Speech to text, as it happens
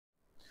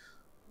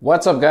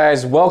What's up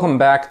guys, welcome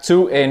back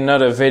to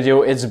another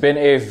video. It's been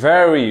a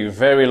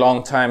very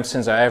long time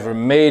since I ever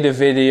made a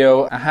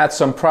video. I had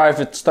some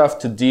private stuff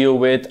to deal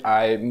with.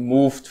 I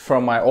moved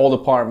from my old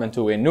apartment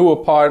to a new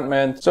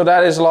apartment, so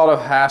that is a lot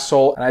of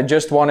hassle and I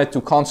just wanted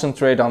to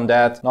concentrate on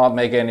that, not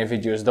make any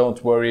videos.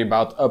 Don't worry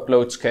about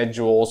upload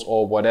schedules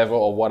or whatever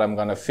or what I'm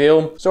gonna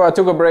film. So I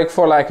took a break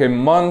for like a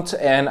month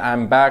and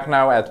I'm back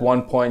now. At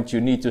one point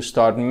you need to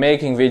start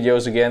making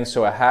videos again,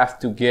 so I have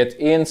to get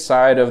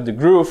inside of the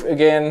groove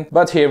again.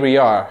 But here we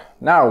are.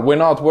 Now, we're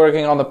not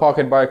working on the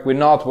pocket bike, we're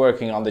not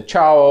working on the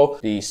Ciao,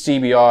 the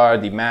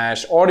CBR, the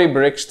Mash or the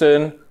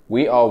Brixton.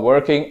 We are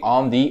working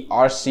on the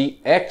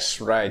RCX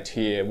right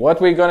here.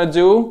 What we're gonna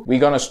do, we're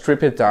gonna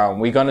strip it down.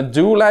 We're gonna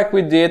do like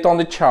we did on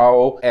the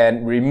Ciao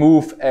and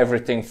remove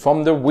everything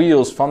from the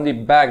wheels, from the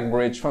back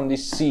bridge, from the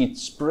seat,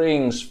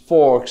 springs,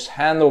 forks,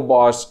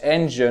 handlebars,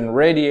 engine,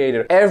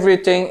 radiator.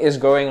 Everything is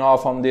going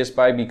off on this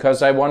bike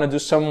because I wanna do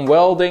some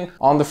welding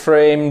on the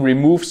frame,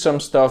 remove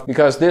some stuff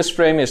because this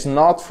frame is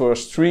not for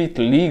street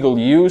legal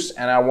use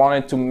and I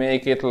wanted to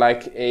make it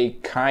like a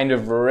kind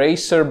of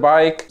racer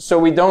bike. So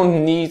we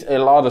don't need a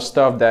lot of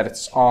stuff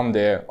that's on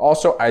there.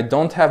 Also, I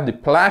don't have the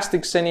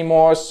plastics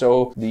anymore,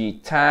 so the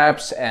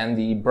tabs and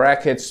the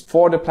brackets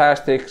for the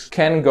plastics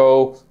can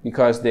go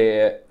because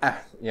we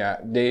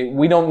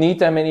don't need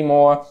them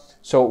anymore.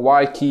 So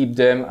why keep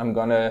them? I'm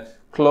gonna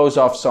close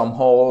off some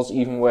holes,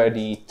 even where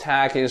the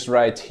tag is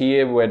right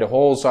here, where the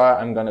holes are.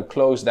 I'm gonna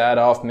close that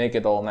off, make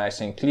it all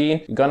nice and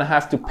clean. You're gonna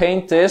have to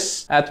paint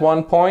this at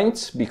one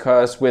point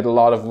because with a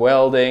lot of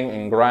welding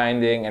and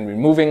grinding and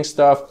removing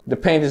stuff, the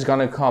paint is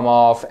gonna come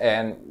off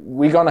and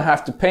we're gonna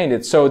have to paint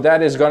it. So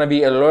that is gonna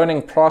be a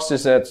learning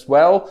process as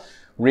well.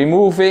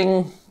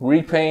 Removing,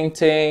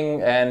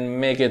 repainting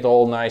and make it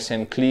all nice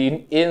and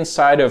clean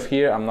inside of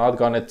here. I'm not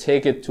gonna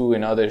take it to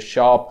another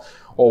shop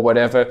or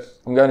whatever.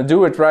 I'm gonna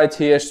do it right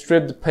here,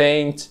 strip the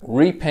paint,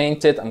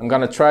 repaint it. I'm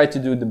gonna try to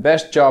do the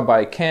best job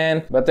I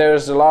can, but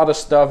there's a lot of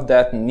stuff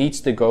that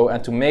needs to go,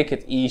 and to make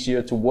it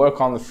easier to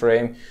work on the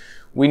frame,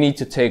 we need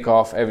to take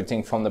off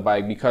everything from the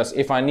bike, because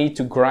if I need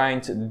to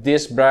grind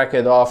this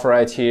bracket off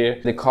right here,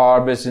 the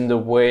carb is in the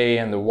way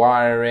and the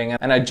wiring,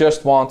 and I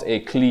just want a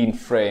clean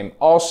frame.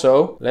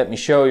 Also, let me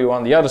show you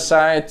on the other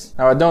side.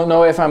 Now, I don't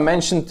know if I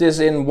mentioned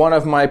this in one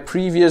of my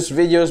previous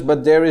videos,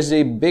 but there is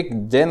a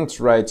big dent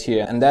right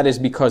here, and that is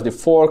because the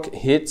fork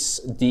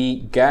hits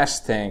the gas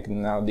tank.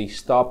 Now, the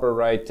stopper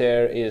right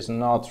there is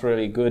not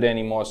really good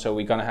anymore, so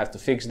we're gonna have to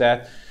fix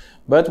that.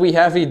 But we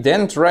have a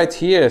dent right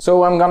here,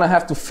 so I'm gonna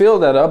have to fill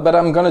that up, but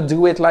I'm gonna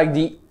do it like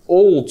the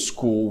old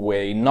school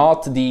way,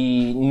 not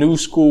the new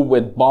school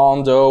with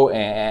Bondo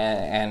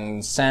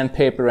and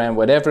sandpaper and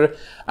whatever.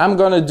 I'm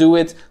gonna do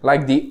it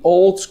like the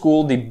old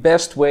school, the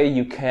best way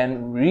you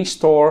can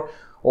restore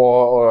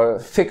or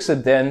fix a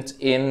dent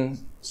in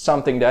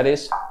something that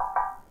is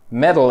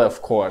metal,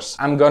 of course.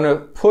 I'm gonna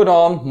put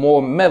on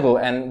more metal,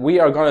 and we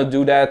are gonna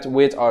do that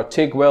with our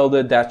TIG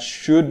welder. That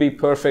should be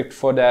perfect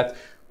for that.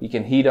 We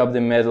can heat up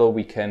the metal,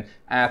 we can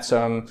add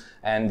some,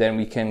 and then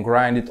we can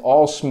grind it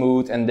all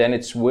smooth, and then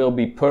it will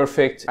be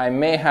perfect. I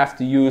may have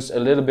to use a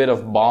little bit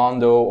of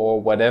Bondo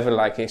or whatever,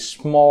 like a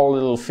small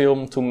little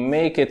film to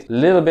make it a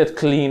little bit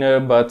cleaner,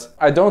 but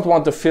I don't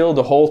want to fill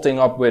the whole thing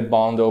up with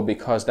Bondo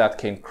because that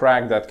can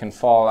crack, that can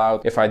fall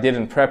out if I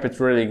didn't prep it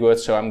really good.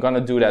 So I'm gonna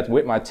do that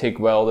with my TIG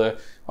welder.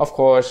 Of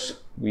course,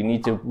 we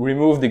need to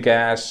remove the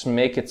gas,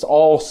 make it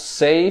all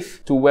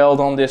safe to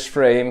weld on this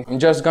frame. I'm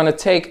just gonna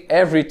take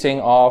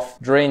everything off,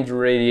 drain the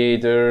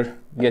radiator,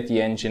 get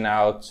the engine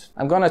out.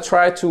 I'm gonna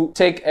try to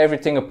take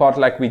everything apart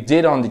like we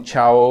did on the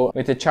Ciao.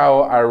 With the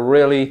Ciao, I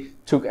really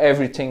took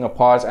everything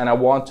apart, and I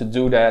want to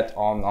do that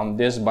on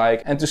this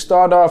bike. And to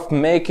start off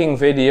making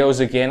videos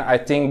again, I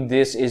think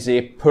this is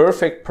a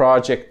perfect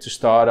project to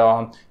start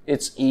on.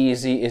 It's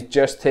easy, it's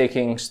just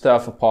taking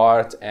stuff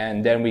apart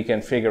and then we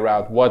can figure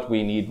out what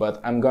we need.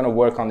 But I'm gonna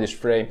work on this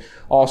frame.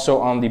 Also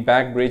on the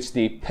back bridge,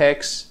 the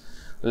pegs,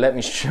 let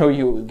me show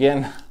you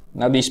again.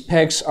 Now these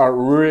pegs are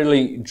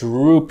really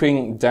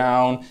drooping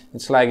down.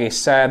 It's like a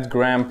sad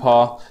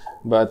grandpa,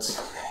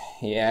 but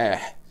yeah.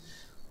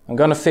 I'm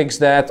gonna fix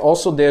that.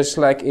 Also, there's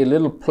like a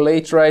little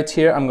plate right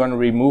here. I'm gonna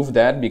remove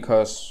that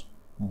because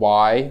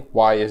why?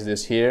 Why is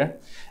this here?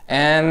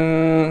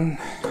 And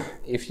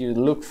if you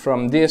look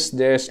from this,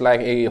 there's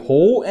like a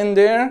hole in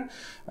there.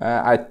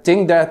 I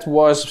think that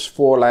was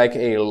for like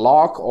a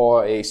lock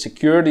or a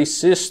security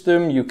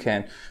system. You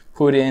can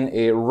put in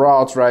a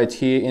rod right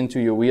here into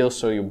your wheel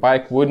so your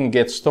bike wouldn't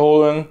get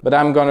stolen. But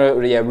I'm gonna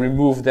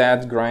remove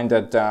that, grind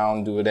that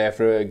down, do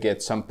whatever,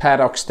 get some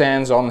paddock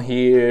stands on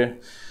here,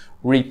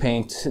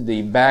 repaint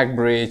the back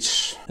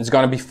bridge. It's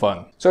gonna be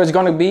fun. So it's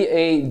gonna be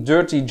a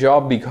dirty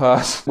job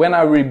because when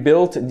I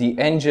rebuilt the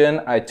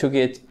engine, I took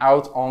it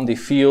out on the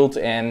field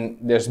and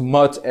there's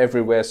mud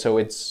everywhere. So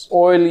it's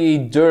oily,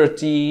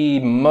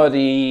 dirty,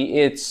 muddy,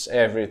 it's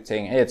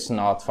everything. It's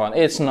not fun.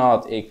 It's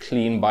not a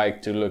clean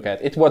bike to look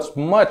at. It was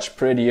much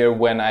prettier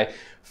when I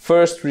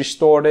first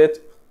restored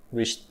it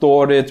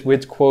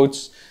with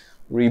quotes.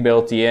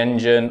 rebuilt the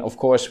engine. Of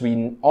course,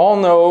 we all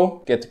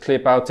know, get the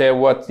clip out there,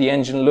 what the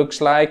engine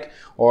looks like,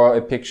 or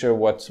a picture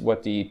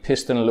what the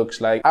piston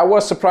looks like. I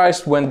was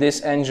surprised when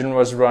this engine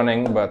was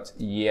running, but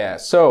yeah.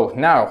 So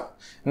now,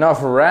 enough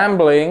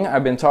rambling.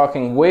 I've been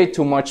talking way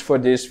too much for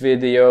this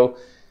video.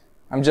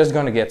 I'm just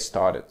gonna get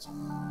started.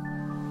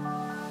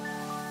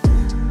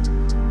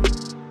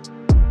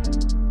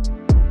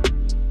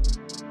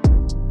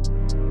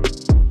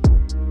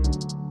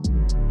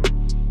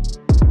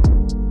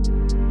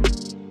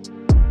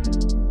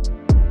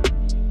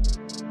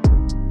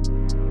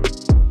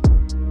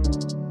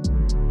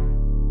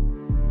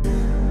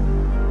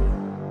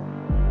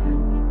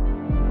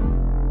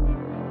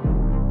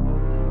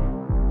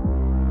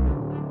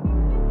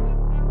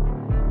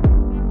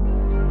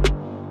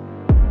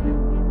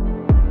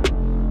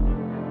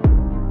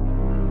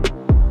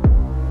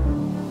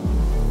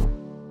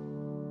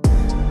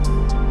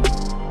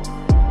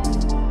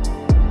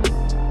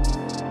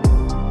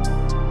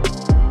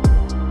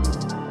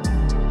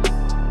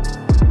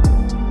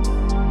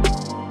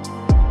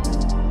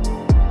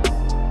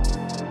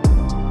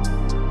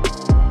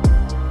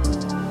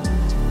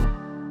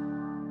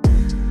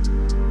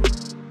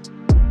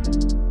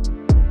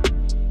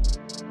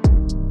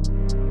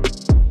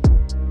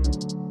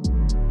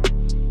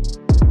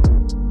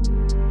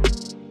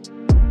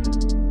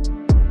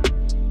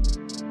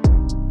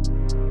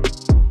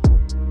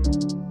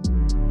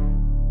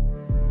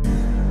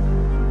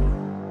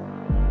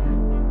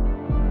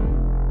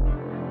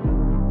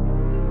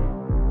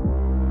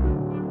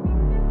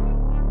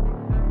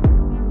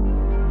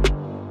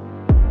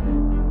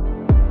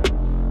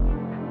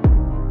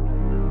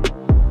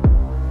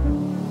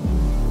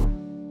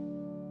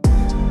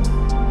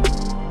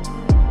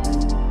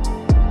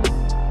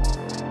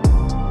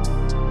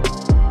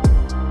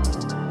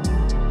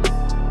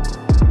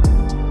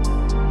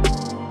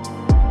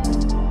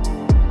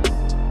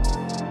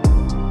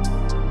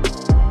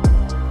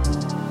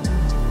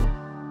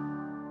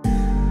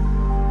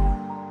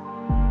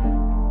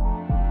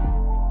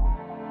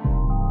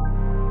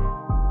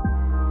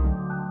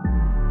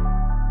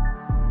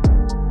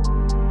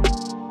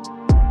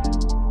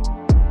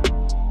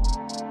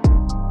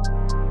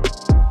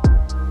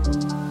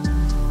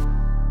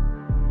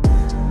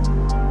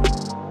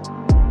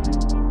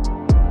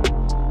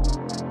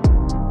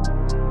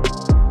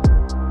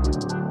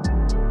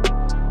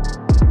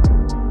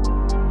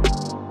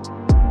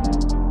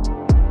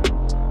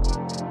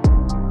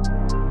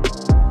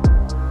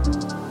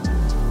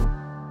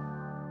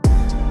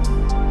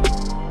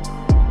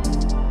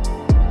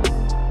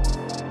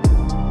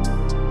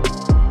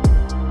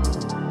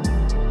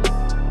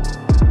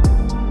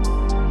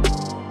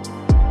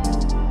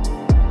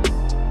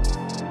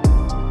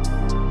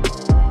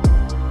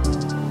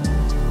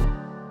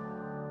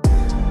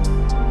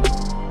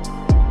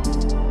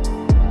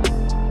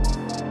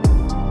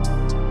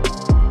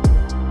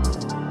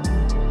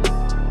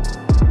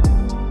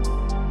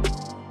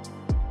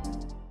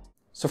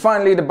 So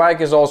finally the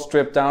bike is all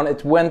stripped down.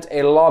 It went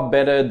a lot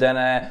better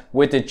than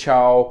with the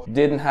Ciao.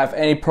 Didn't have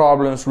any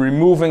problems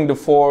removing the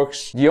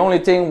forks. The only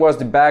thing was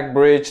the back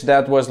bridge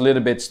that was a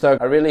little bit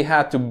stuck. I really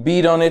had to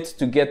beat on it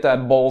to get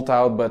that bolt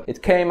out, but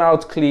it came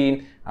out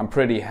clean. I'm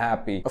pretty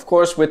happy. Of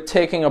course, with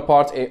taking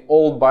apart an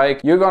old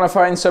bike, you're gonna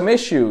find some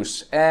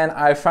issues. And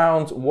I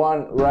found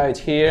one right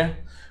here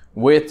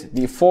with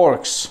the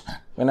forks.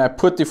 When I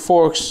put the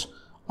forks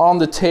on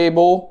the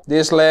table,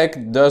 this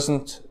leg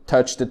doesn't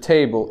touch the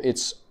table.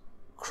 It's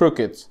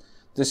crooked.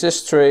 This is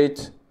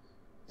straight.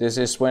 This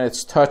is when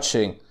it's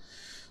touching.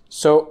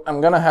 So I'm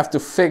gonna have to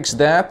fix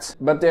that.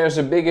 But there's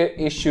a bigger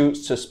issue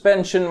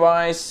suspension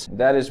wise.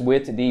 That is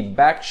with the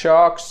back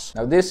shocks.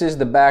 Now this is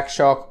the back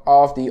shock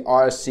of the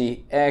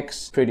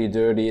RCX. Pretty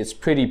dirty. It's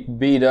pretty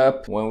beat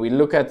up. When we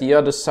look at the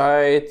other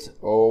side,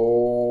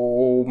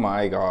 oh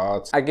my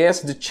god. I guess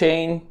the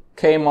chain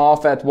came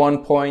off at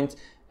one point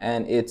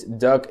and it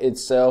dug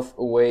itself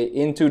away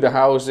into the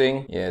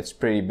housing. Yeah, it's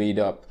pretty beat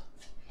up.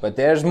 But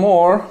there's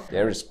more.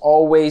 There is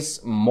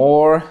always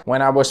more.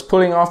 When I was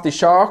pulling off the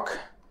shock,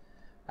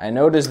 I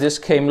noticed this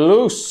came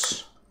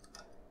loose.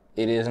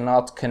 It is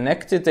not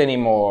connected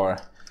anymore.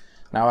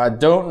 Now I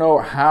don't know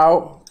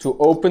how to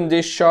open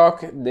this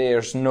shock.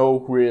 There's no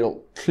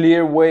real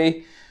clear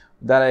way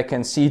that I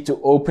can see to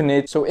open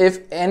it. So if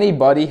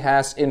anybody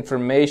has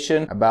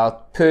information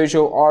about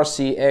Peugeot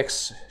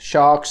RCX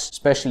shocks,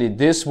 especially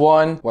this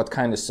one, what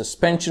kind of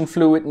suspension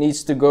fluid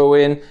needs to go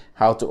in,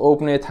 how to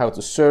open it, how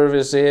to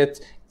service it,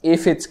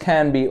 if it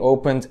can be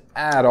opened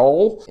at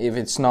all. If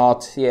it's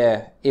not,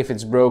 yeah, if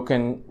it's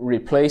broken,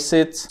 replace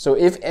it. So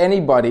if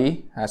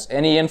anybody has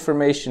any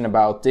information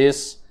about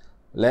this,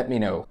 let me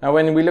know. Now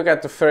when we look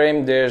at the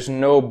frame, there's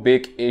no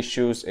big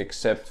issues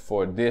except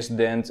for this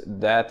dent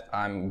that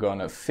I'm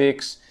gonna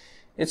fix.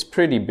 It's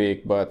pretty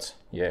big, but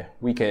yeah,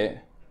 we can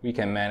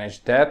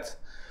manage that.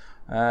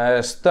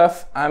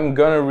 Stuff I'm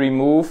gonna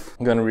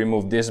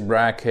remove this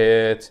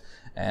bracket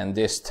and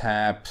this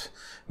tab.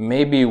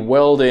 Maybe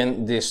weld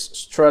in this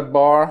strut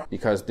bar,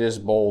 because this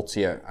bolt,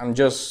 yeah, I'm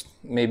just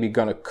maybe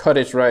gonna cut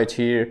it right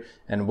here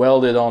and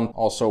weld it on,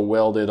 also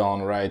weld it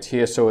on right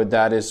here, so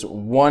that is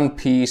one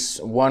piece,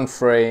 one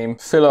frame.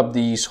 Fill up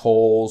these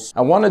holes.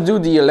 I want to do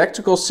the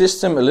electrical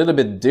system a little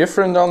bit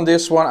different on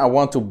this one. I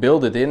want to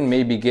build it in,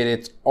 maybe get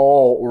it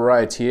all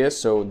right here,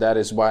 so that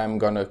is why I'm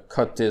gonna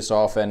cut this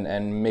off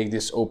and make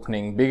this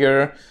opening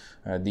bigger.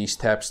 These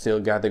tabs still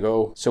gotta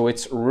go, so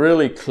it's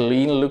really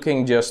clean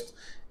looking, just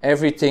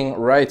everything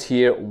right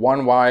here,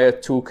 one wire,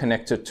 two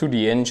connected to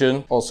the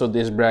engine. Also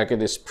this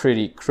bracket is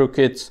pretty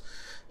crooked,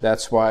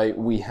 that's why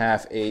we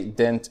have a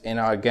dent in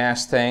our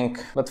gas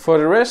tank. But for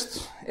the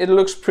rest, it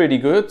looks pretty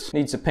good.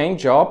 Needs a paint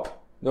job,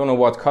 don't know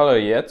what color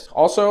yet.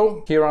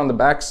 Also here on the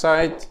back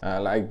side,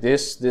 like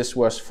this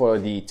was for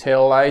the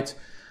tail light.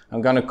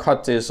 I'm gonna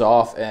cut this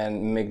off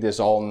and make this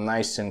all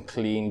nice and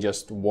clean,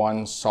 just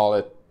one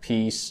solid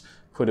piece.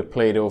 Put a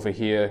plate over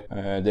here.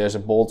 There's a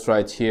bolt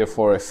right here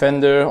for a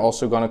fender.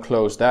 Also gonna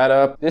close that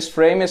up. This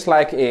frame is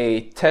like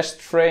a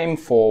test frame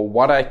for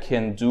what I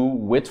can do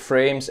with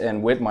frames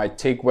and with my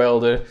TIG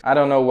welder. I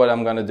don't know what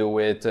I'm gonna do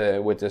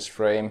with this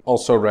frame.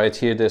 Also right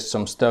here there's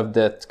some stuff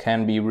that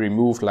can be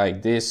removed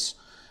like this.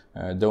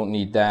 Don't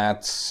need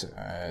that.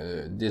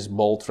 This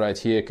bolt right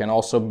here can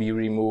also be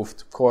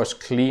removed. Of course,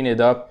 clean it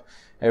up,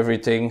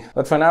 everything.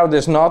 But for now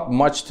there's not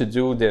much to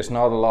do. There's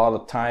not a lot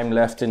of time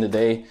left in the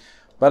day.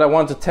 But I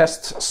want to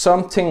test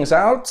some things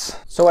out.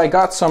 So I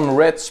got some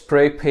red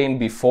spray paint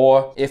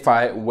before. If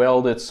I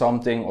welded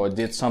something or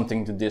did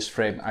something to this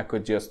frame, I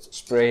could just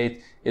spray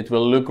it. It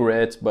will look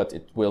red, but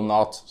it will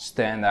not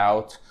stand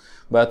out.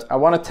 But I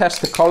want to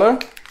test the color,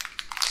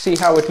 see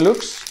how it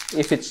looks.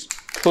 If it's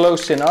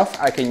close enough,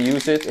 I can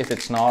use it. If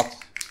it's not,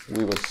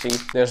 we will see.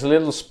 There's a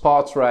little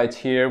spot right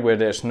here where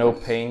there's no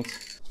paint.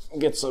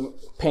 Get some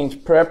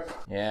paint prep.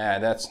 Yeah,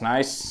 that's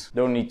nice.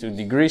 Don't need to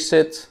degrease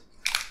it.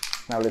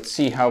 Now let's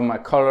see how my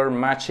color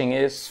matching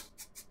is.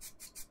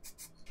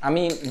 I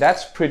mean,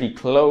 that's pretty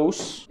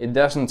close. It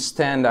doesn't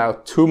stand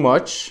out too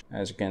much,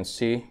 as you can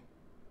see.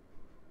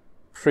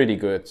 Pretty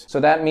good. So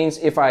that means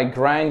if I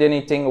grind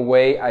anything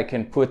away, I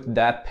can put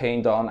that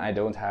paint on. I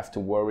don't have to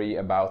worry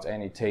about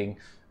anything,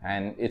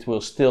 and it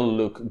will still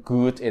look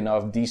good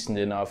enough, decent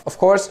enough. Of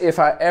course, if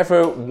I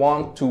ever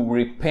want to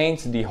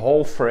repaint the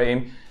whole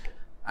frame,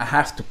 I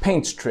have to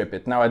paint strip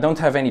it. Now I don't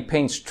have any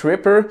paint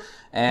stripper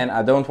and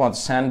I don't want to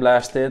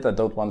sandblast it. I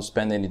don't want to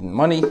spend any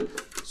money.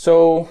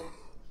 So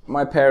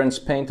my parents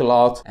paint a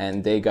lot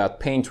and they got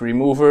paint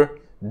remover.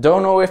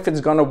 Don't know if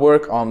it's gonna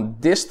work on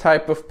this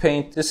type of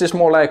paint. This is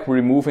more like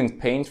removing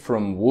paint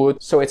from wood.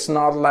 So it's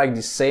not like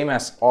the same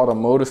as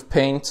automotive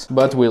paint,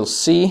 but we'll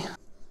see.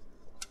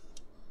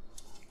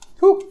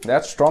 Whew,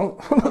 that's strong.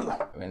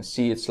 You can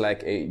see it's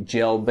like a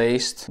gel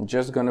based. I'm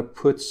just gonna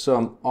put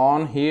some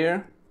on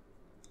here.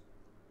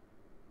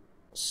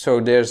 So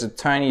there's a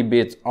tiny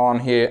bit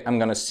on here. I'm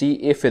gonna see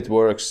if it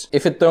works.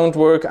 If it don't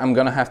work, I'm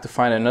gonna have to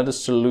find another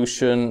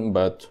solution,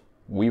 but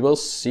we will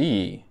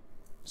see.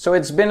 So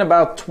it's been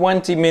about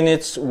 20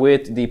 minutes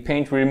with the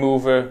paint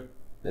remover.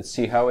 Let's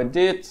see how it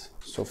did.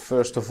 So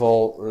first of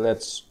all,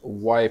 let's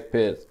wipe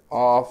it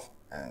off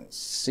and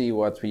see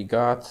what we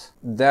got.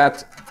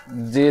 That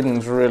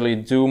didn't really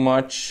do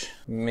much.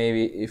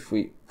 Maybe if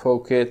we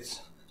poke it,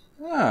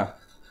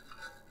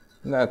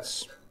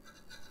 that's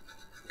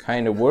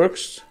kind of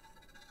works.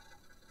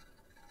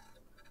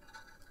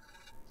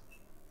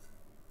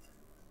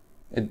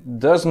 It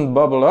doesn't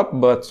bubble up,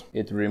 but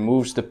it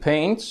removes the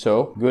paint,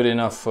 so good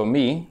enough for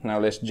me. Now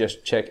let's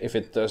just check if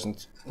it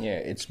doesn't. Yeah,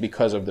 it's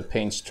because of the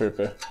paint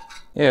stripper.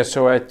 Yeah,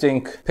 so I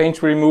think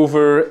paint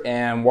remover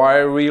and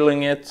wire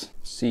wheeling it.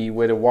 See,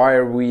 with a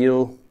wire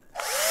wheel.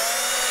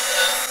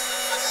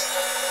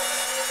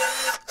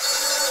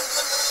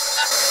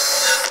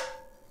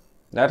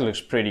 That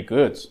looks pretty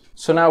good.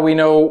 So now we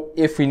know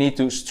if we need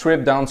to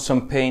strip down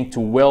some paint to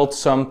weld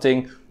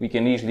something, we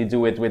can easily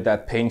do it with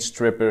that paint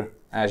stripper.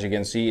 As you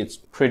can see, it's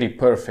pretty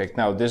perfect.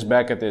 Now this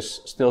bracket is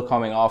still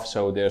coming off,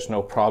 so there's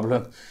no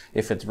problem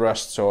if it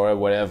rusts or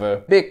whatever.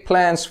 Big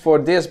plans for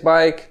this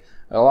bike,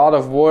 a lot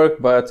of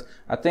work, but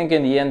I think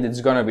in the end it's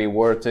gonna be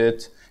worth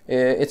it.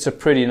 It's a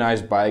pretty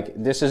nice bike.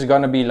 This is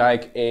gonna be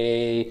like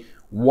a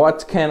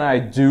what can I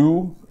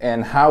do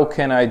and how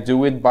can I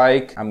do it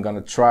bike. I'm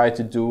gonna try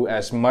to do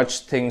as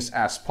much things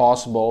as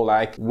possible,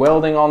 like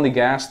welding on the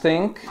gas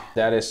tank.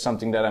 That is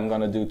something that I'm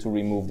gonna do to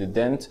remove the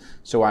dent.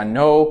 So I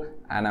know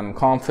and I'm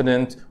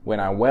confident when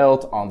I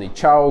weld on the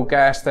Ciao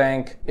gas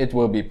tank, it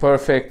will be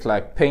perfect,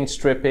 like paint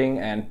stripping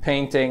and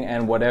painting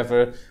and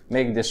whatever.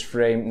 Make this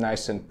frame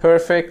nice and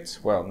perfect.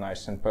 Well,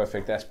 nice and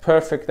perfect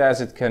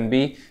as it can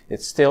be.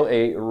 It's still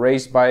a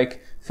race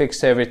bike.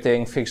 Fix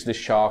everything, fix the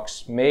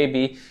shocks.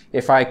 Maybe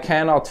if I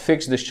cannot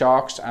fix the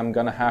shocks, I'm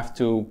gonna have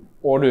to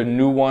order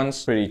new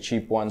ones, pretty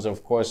cheap ones,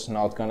 of course.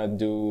 Not gonna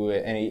do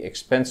any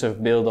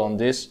expensive build on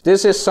this.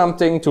 This is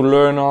something to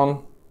learn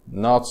on,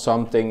 not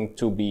something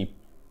to be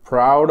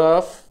proud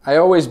of. I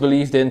always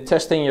believed in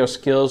testing your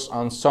skills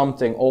on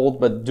something old,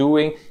 but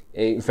doing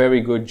a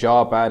very good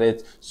job at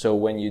it. So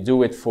when you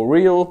do it for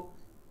real,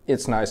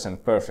 it's nice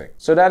and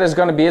perfect. So that is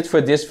gonna be it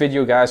for this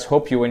video, guys.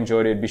 Hope you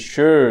enjoyed it. Be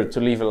sure to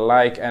leave a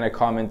like and a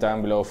comment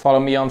down below. Follow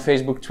me on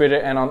Facebook, Twitter,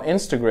 and on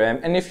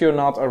Instagram. And if you're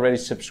not already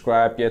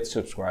subscribed yet,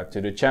 subscribe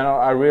to the channel.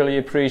 I really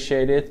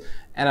appreciate it.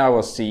 And I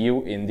will see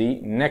you in the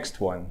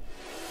next one.